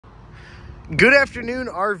Good afternoon,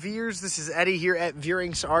 RVers. This is Eddie here at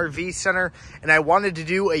Veering's RV Center, and I wanted to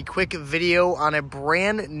do a quick video on a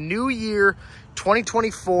brand new year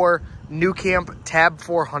 2024 nuCamp Tab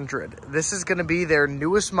 400. This is going to be their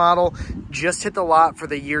newest model, just hit the lot for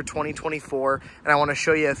the year 2024, and I want to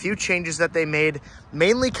show you a few changes that they made,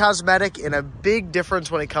 mainly cosmetic and a big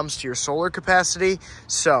difference when it comes to your solar capacity.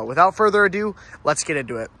 So without further ado, let's get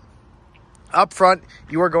into it. Up front,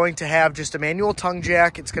 you are going to have just a manual tongue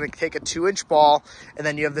jack. It's going to take a 2-inch ball, and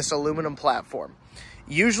then you have this aluminum platform.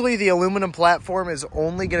 Usually the aluminum platform is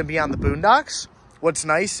only going to be on the Boondocks. What's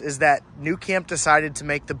nice is that nuCamp decided to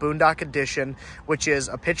make the Boondock edition, which is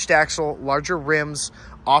a pitched axle, larger rims,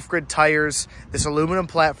 off-grid tires, this aluminum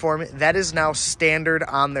platform, that is now standard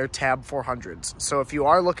on their Tab 400s. So if you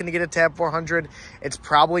are looking to get a Tab 400, it's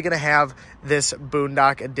probably going to have this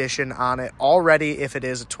Boondock edition on it already if it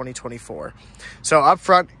is a 2024. So up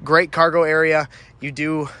front, great cargo area. You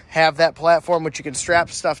do have that platform which you can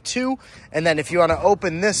strap stuff to, and then if you want to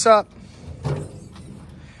open this up,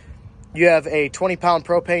 you have a 20-pound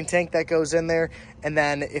propane tank that goes in there. And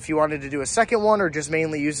then if you wanted to do a second one or just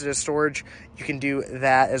mainly use it as storage, you can do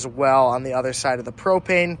that as well on the other side of the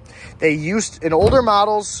propane. They used, in older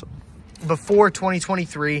models before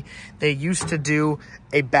 2023, they used to do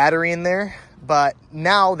a battery in there. But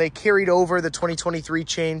now they carried over the 2023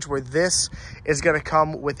 change where this is going to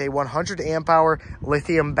come with a 100 amp hour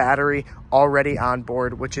lithium battery already on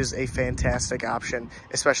board, which is a fantastic option,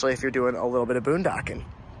 especially if you're doing a little bit of boondocking.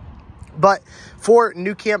 But for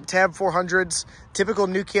nuCamp Tab 400s, typical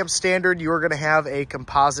nuCamp standard, you are going to have a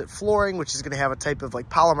composite flooring, which is going to have a type of like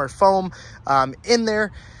polymer foam in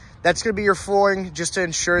there. That's going to be your flooring just to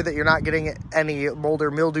ensure that you're not getting any mold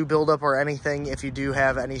or mildew buildup or anything if you do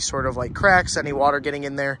have any sort of like cracks, any water getting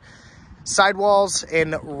in there. Sidewalls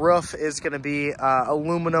and roof is going to be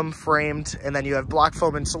aluminum framed, and then you have block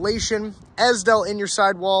foam insulation, Esdel in your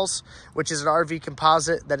sidewalls, which is an RV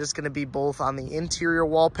composite that is going to be both on the interior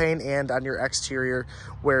wall pane and on your exterior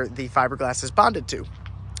where the fiberglass is bonded to.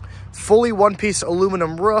 Fully one-piece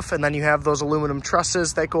aluminum roof, and then you have those aluminum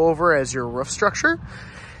trusses that go over as your roof structure.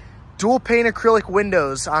 Dual pane acrylic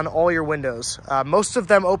windows on all your windows. Most of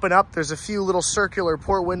them open up. There's a few little circular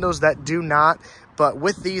port windows that do not. But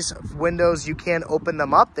with these windows, you can open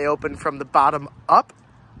them up. They open from the bottom up,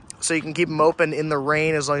 so you can keep them open in the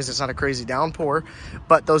rain as long as it's not a crazy downpour.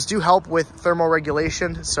 But those do help with thermal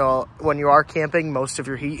regulation. So when you are camping, most of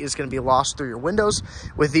your heat is going to be lost through your windows.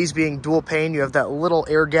 With these being dual pane, you have that little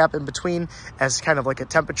air gap in between as kind of like a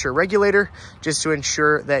temperature regulator, just to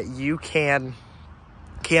ensure that you can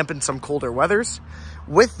camp in some colder weathers.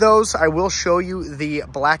 With those, I will show you the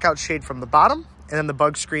blackout shade from the bottom, and then the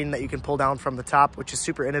bug screen that you can pull down from the top, which is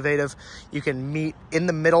super innovative. You can meet in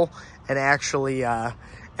the middle and actually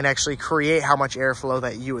create how much airflow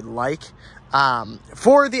that you would like.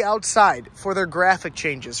 For the outside, for their graphic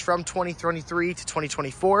changes from 2023 to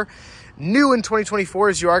 2024, new in 2024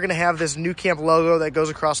 is you are going to have this nuCamp logo that goes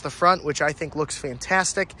across the front, which I think looks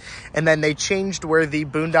fantastic. And then they changed where the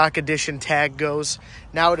Boondock Edition tag goes.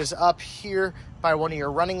 Now it is up here by one of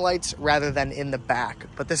your running lights rather than in the back.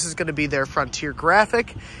 But this is going to be their Frontier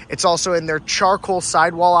graphic. It's also in their charcoal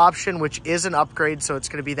sidewall option, which is an upgrade, so it's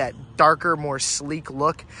going to be that darker, more sleek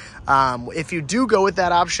look. If you do go with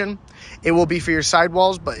that option, it will be for your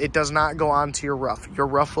sidewalls, but it does not go onto your roof. Your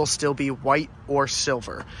roof will still be white or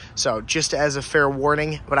silver. So just as a fair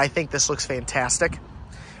warning, but I think this looks fantastic.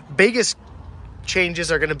 Biggest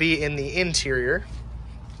changes are going to be in the interior.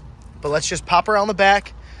 But let's just pop around the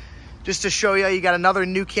back. Just to show you, you got another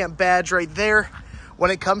nuCamp badge right there. When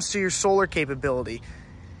it comes to your solar capability,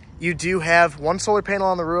 you do have one solar panel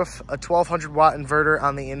on the roof, a 1200 watt inverter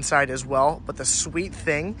on the inside as well. But the sweet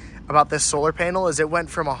thing about this solar panel is it went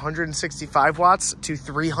from 165 watts to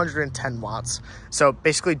 310 watts. So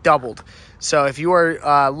basically doubled. So if you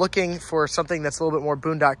are looking for something that's a little bit more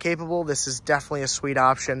Boondock capable, this is definitely a sweet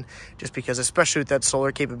option, just because especially with that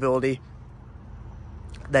solar capability,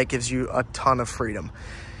 that gives you a ton of freedom.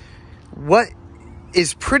 What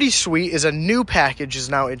is pretty sweet is a new package is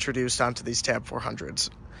now introduced onto these Tab 400s.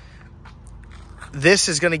 This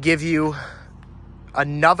is going to give you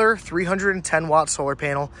another 310 watt solar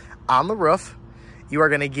panel on the roof. You are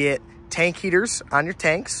going to get tank heaters on your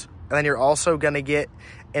tanks, and then you're also going to get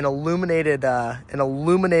an illuminated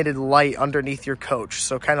light underneath your coach,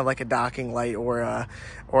 so kind of like a docking light or a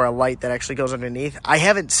light that actually goes underneath. I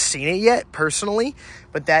haven't seen it yet personally,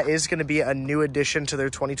 but that is going to be a new addition to their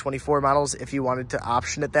 2024 models if you wanted to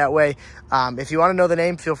option it that way. If you want to know the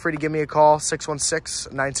name, feel free to give me a call,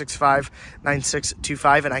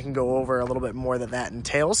 616-965-9625, and I can go over a little bit more than that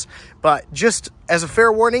entails. But just as a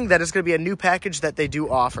fair warning, that is going to be a new package that they do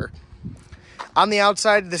offer. On the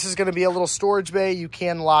outside, this is going to be a little storage bay. You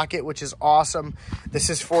can lock it, which is awesome. This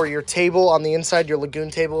is for your table on the inside, your Lagoon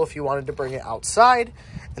table, if you wanted to bring it outside.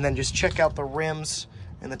 And then just check out the rims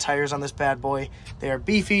and the tires on this bad boy. They are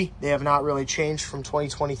beefy. They have not really changed from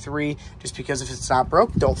 2023, just because if it's not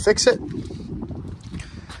broke, don't fix it.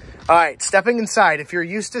 All right, stepping inside. If you're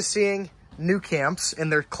used to seeing nuCamps in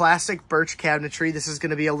their classic birch cabinetry, this is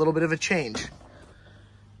going to be a little bit of a change.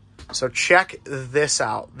 So check this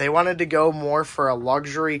out. They wanted to go more for a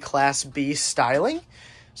luxury Class B styling.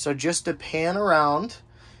 So just to pan around,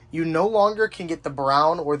 you no longer can get the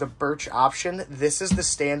brown or the birch option. This is the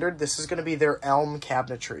standard. This is going to be their elm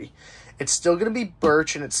cabinetry. It's still going to be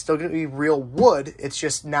birch and it's still going to be real wood. It's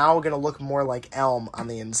just now going to look more like elm on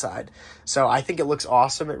the inside. So I think it looks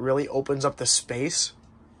awesome. It really opens up the space.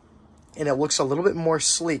 And it looks a little bit more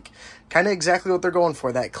sleek. Kind of exactly what they're going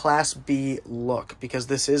for, that Class B look, because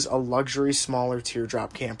this is a luxury, smaller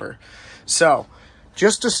teardrop camper. So,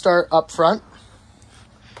 just to start up front,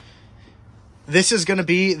 this is going to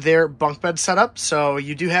be their bunk bed setup. So,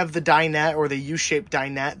 you do have the dinette or the U-shaped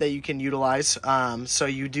dinette that you can utilize. So,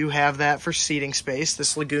 you do have that for seating space.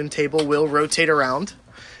 This Lagoon table will rotate around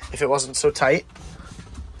if it wasn't so tight.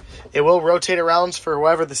 It will rotate around for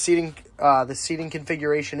whoever the seating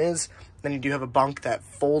configuration is. Then you do have a bunk that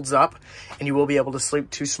folds up, and you will be able to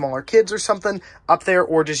sleep 2 smaller kids or something up there,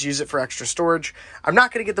 or just use it for extra storage. I'm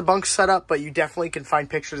not going to get the bunk set up, but you definitely can find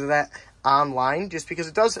pictures of that online, just because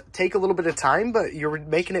it does take a little bit of time, but you're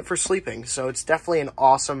making it for sleeping. So it's definitely an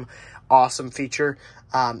awesome feature.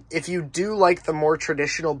 If you do like the more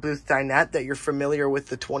traditional booth dinette that you're familiar with,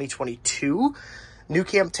 the 2022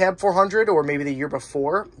 nuCamp Tab 400, or maybe the year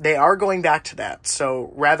before, they are going back to that.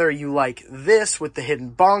 So rather you like this with the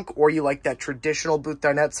hidden bunk, or you like that traditional booth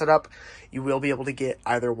dinette setup, you will be able to get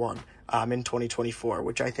either one in 2024,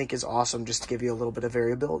 which I think is awesome, just to give you a little bit of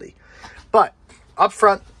variability. But up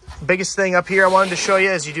front, biggest thing up here I wanted to show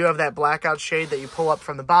you is you do have that blackout shade that you pull up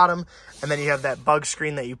from the bottom, and then you have that bug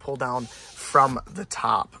screen that you pull down from the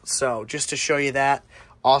top. So just to show you that,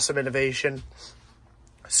 awesome innovation.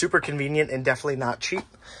 Super convenient and definitely not cheap.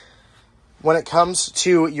 When it comes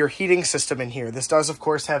to your heating system in here, this does, of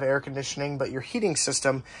course, have air conditioning, but your heating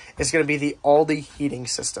system is going to be the Aldi heating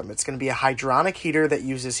system. It's going to be a hydronic heater that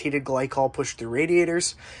uses heated glycol pushed through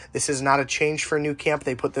radiators. This is not a change for nuCamp.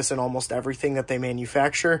 They put this in almost everything that they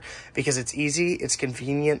manufacture because it's easy, it's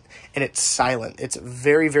convenient, and it's silent. It's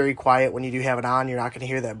very, very quiet when you do have it on. You're not going to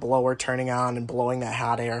hear that blower turning on and blowing that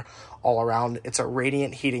hot air all around. It's a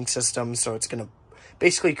radiant heating system, so it's going to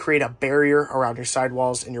basically create a barrier around your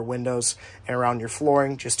sidewalls and your windows and around your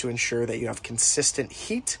flooring, just to ensure that you have consistent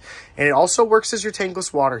heat. And it also works as your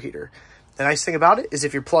tankless water heater. The nice thing about it is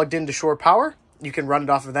if you're plugged into shore power, you can run it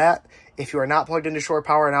off of that. If you are not plugged into shore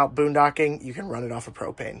power and out boondocking, you can run it off of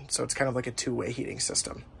propane. So it's kind of like a two-way heating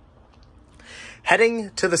system. Heading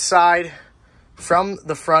to the side from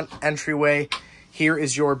the front entryway, here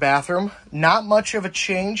is your bathroom. Not much of a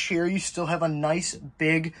change here. You still have a nice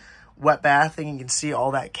big wet bath, and you can see all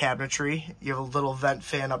that cabinetry. You have a little vent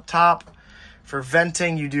fan up top. For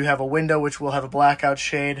venting, you do have a window, which will have a blackout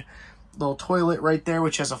shade. Little toilet right there,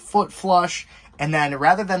 which has a foot flush. And then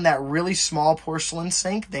rather than that really small porcelain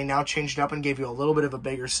sink, they now changed it up and gave you a little bit of a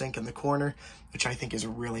bigger sink in the corner, which I think is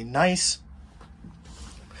really nice.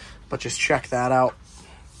 But just check that out.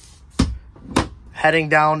 Heading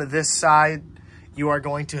down this side, you are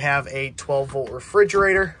going to have a 12-volt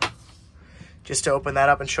refrigerator. Just to open that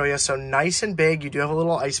up and show you, so nice and big. You do have a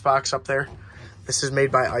little ice box up there. This is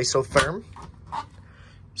made by Isotherm.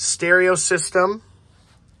 Stereo system.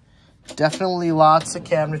 Definitely lots of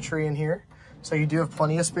cabinetry in here. So you do have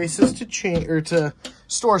plenty of spaces to change or to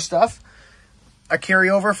store stuff. A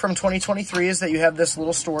carryover from 2023 is that you have this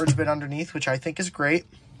little storage bin underneath, which I think is great.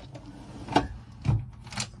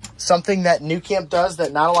 Something that nuCamp does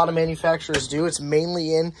that not a lot of manufacturers do, it's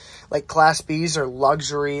mainly in like Class Bs or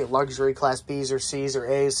luxury Class Bs or Cs or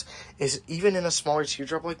As, is even in a smaller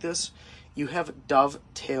teardrop like this, you have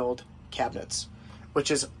dovetailed cabinets,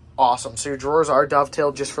 which is awesome. So your drawers are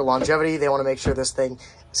dovetailed just for longevity. They want to make sure this thing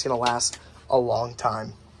is going to last a long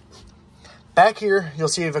time. Back here, you'll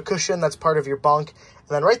see you have a cushion that's part of your bunk.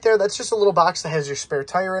 And then right there, that's just a little box that has your spare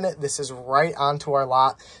tire in it. This is right onto our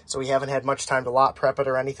lot, so we haven't had much time to lot prep it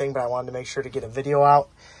or anything, but I wanted to make sure to get a video out.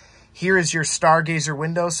 Here is your stargazer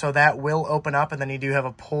window, so that will open up, and then you do have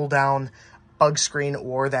a pull-down bug screen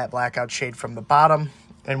or that blackout shade from the bottom.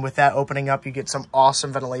 And with that opening up, you get some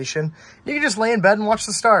awesome ventilation. You can just lay in bed and watch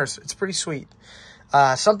the stars. It's pretty sweet.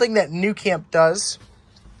 Something that nuCamp does,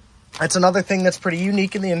 that's another thing that's pretty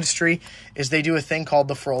unique in the industry, is they do a thing called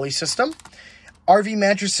the Froley system. RV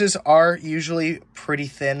mattresses are usually pretty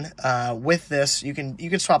thin. With this, you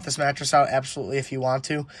can swap this mattress out absolutely if you want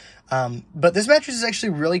to. But this mattress is actually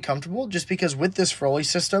really comfortable just because with this Froley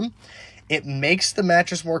system, it makes the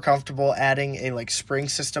mattress more comfortable, adding a like spring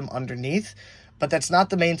system underneath, but that's not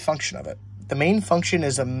the main function of it. The main function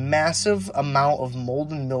is a massive amount of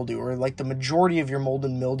mold and mildew, or like the majority of your mold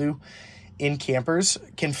and mildew in campers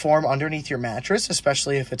can form underneath your mattress,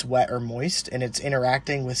 especially if it's wet or moist and it's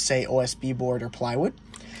interacting with, say, OSB board or plywood.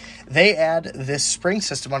 They add this spring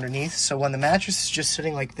system underneath, so when the mattress is just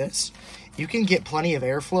sitting like this, you can get plenty of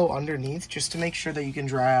airflow underneath just to make sure that you can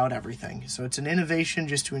dry out everything. So it's an innovation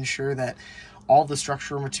just to ensure that all the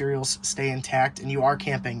structural materials stay intact, and you are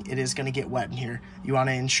camping. It is going to get wet in here. You want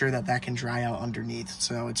to ensure that that can dry out underneath.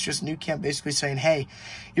 So it's just nuCamp basically saying, hey,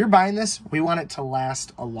 you're buying this. We want it to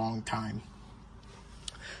last a long time.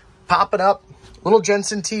 Popping up, little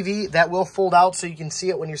Jensen TV that will fold out so you can see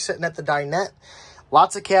it when you're sitting at the dinette.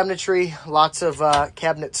 Lots of cabinetry, lots of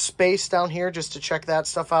cabinet space down here just to check that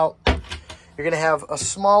stuff out. You're going to have a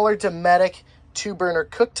smaller Dometic 2-burner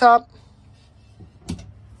cooktop.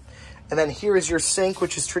 And then here is your sink,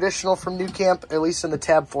 which is traditional from nuCamp, at least in the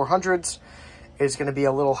Tab 400s. It's going to be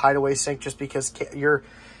a little hideaway sink just because your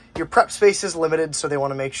prep space is limited, so they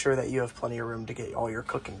want to make sure that you have plenty of room to get all your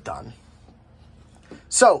cooking done.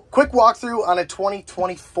 So, quick walkthrough on a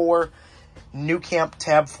 2024 nuCamp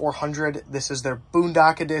Tab 400. This is their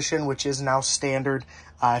Boondock edition, which is now standard.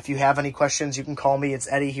 If you have any questions, you can call me.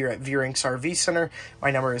 It's Eddie here at V-Rinks RV Center.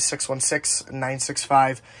 My number is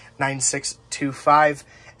 616-965-9625.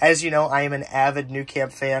 As you know, I am an avid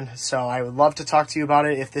nuCamp fan, so I would love to talk to you about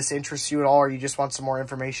it. If this interests you at all or you just want some more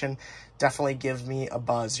information, definitely give me a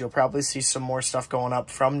buzz. You'll probably see some more stuff going up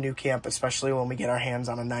from nuCamp, especially when we get our hands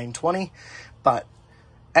on a 920. But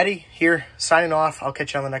Eddie here, signing off. I'll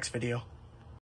catch you on the next video.